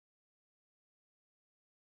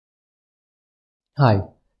Hi,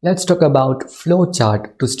 let's talk about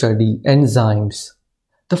flowchart to study enzymes.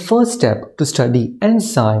 The first step to study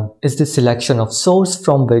enzyme is the selection of source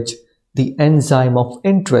from which the enzyme of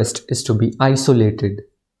interest is to be isolated.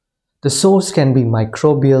 The source can be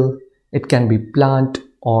microbial, it can be plant,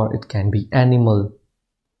 or it can be animal.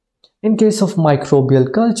 In case of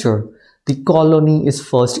microbial culture, the colony is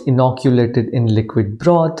first inoculated in liquid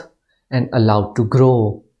broth and allowed to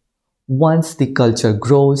grow. Once the culture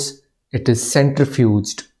grows, it is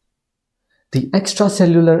centrifuged. The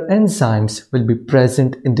extracellular enzymes will be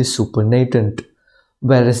present in the supernatant,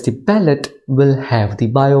 whereas the pellet will have the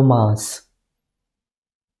biomass.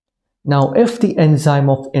 Now, if the enzyme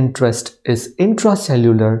of interest is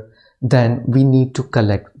intracellular, then we need to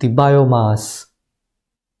collect the biomass.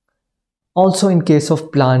 Also, in case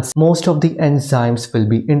of plants, most of the enzymes will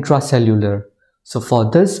be intracellular. So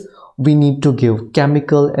for this, we need to give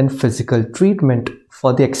chemical and physical treatment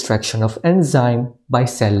for the extraction of enzyme by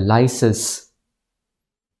cell lysis.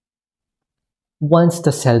 Once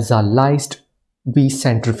the cells are lysed, we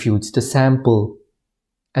centrifuge the sample.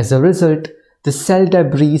 As a result, the cell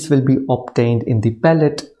debris will be obtained in the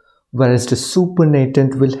pellet, whereas the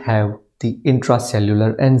supernatant will have the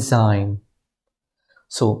intracellular enzyme.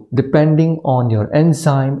 So, depending on your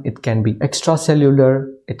enzyme, it can be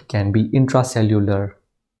extracellular, it can be intracellular.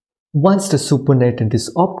 Once the supernatant is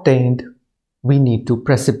obtained, we need to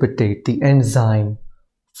precipitate the enzyme.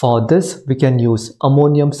 For this, we can use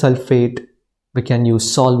ammonium sulfate, we can use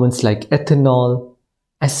solvents like ethanol,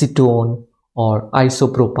 acetone, or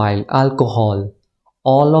isopropyl alcohol.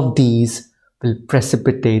 All of these will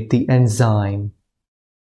precipitate the enzyme.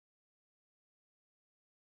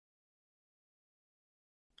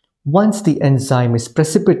 Once the enzyme is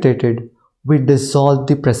precipitated, we dissolve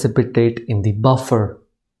the precipitate in the buffer.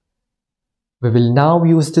 We will now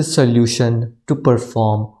use this solution to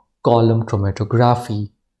perform column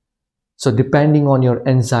chromatography. So depending on your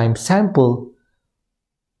enzyme sample,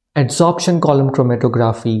 adsorption column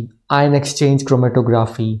chromatography, ion exchange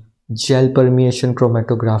chromatography, gel permeation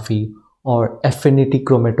chromatography, or affinity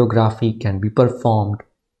chromatography can be performed.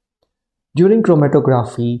 During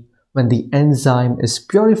chromatography, when the enzyme is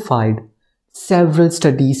purified, several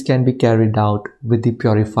studies can be carried out with the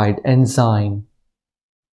purified enzyme.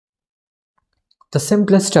 The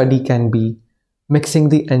simplest study can be mixing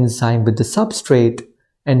the enzyme with the substrate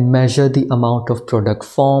and measure the amount of product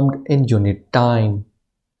formed in unit time.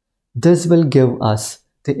 This will give us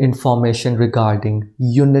the information regarding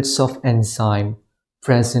units of enzyme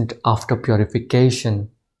present after purification.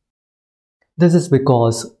 This is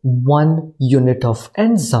because 1 unit of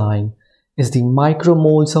enzyme is the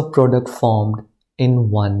micromoles of product formed in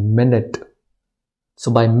 1 minute.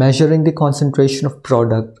 So by measuring the concentration of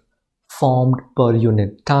product formed per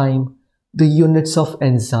unit time, the units of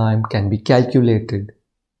enzyme can be calculated.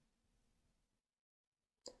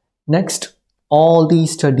 Next, all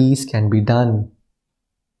these studies can be done.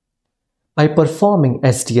 By performing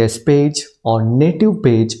SDS page or native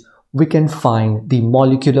page, we can find the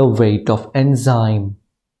molecular weight of enzyme.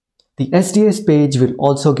 The SDS page will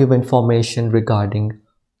also give information regarding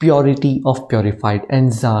purity of purified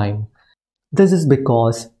enzyme. This is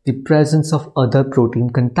because the presence of other protein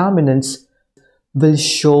contaminants will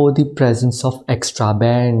show the presence of extra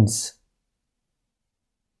bands.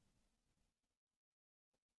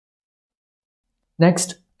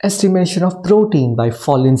 Next, estimation of protein by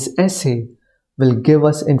Follin's assay will give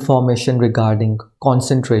us information regarding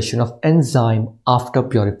concentration of enzyme after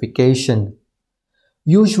purification.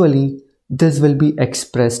 Usually, this will be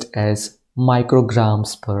expressed as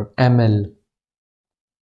micrograms per ml.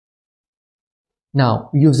 Now,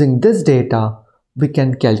 using this data, we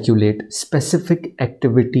can calculate specific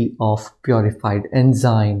activity of purified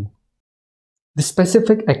enzyme. The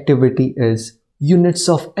specific activity is units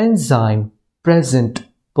of enzyme present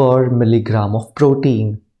per milligram of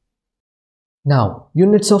protein. Now,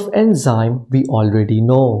 units of enzyme we already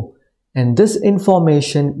know, and this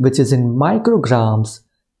information, which is in micrograms,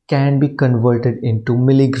 can be converted into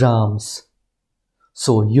milligrams.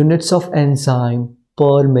 So, units of enzyme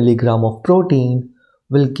per milligram of protein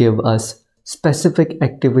will give us specific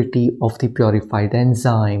activity of the purified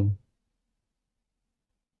enzyme.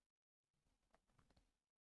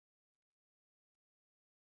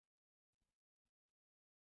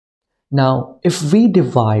 Now, if we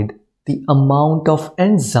divide the amount of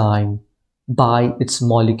enzyme by its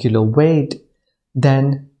molecular weight,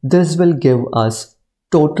 then this will give us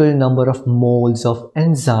total number of moles of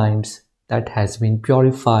enzymes that has been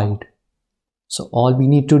purified. So all we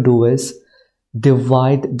need to do is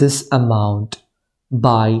divide this amount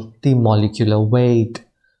by the molecular weight.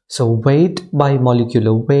 So weight by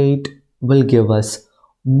molecular weight will give us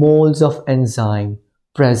moles of enzyme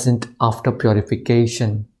present after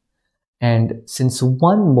purification. And since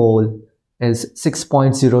 1 mole is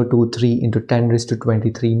 6.023 into 10 raised to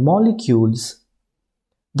 23 molecules,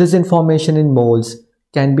 this information in moles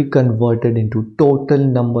can be converted into total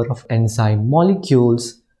number of enzyme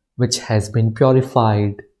molecules which has been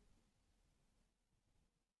purified.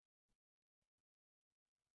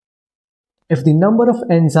 If the number of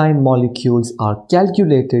enzyme molecules are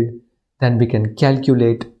calculated, then we can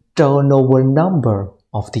calculate turnover number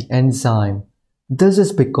of the enzyme. This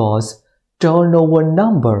is because turnover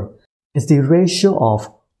number is the ratio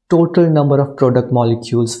of total number of product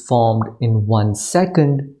molecules formed in 1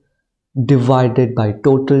 second divided by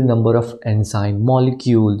total number of enzyme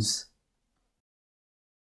molecules.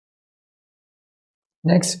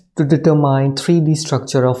 Next, to determine 3D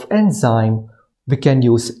structure of enzyme, we can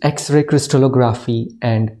use X-ray crystallography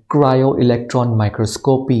and cryo-electron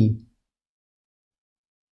microscopy.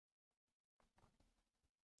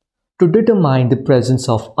 To determine the presence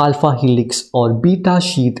of alpha helix or beta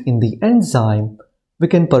sheath in the enzyme, we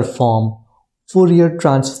can perform Fourier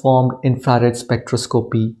transformed infrared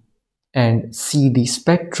spectroscopy and CD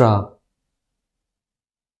spectra.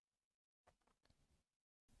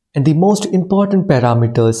 And the most important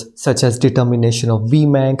parameters such as determination of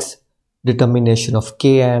Vmax, determination of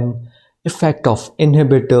Km, effect of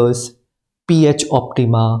inhibitors, pH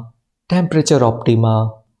optima, temperature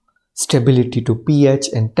optima, stability to pH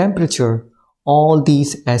and temperature, all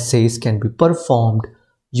these assays can be performed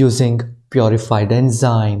using purified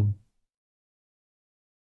enzyme.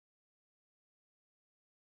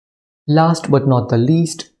 Last but not the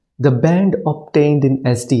least, the band obtained in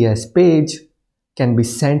SDS page can be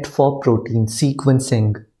sent for protein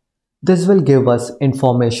sequencing. This will give us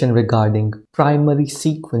information regarding primary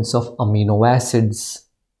sequence of amino acids.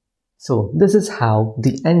 So this is how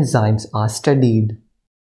the enzymes are studied.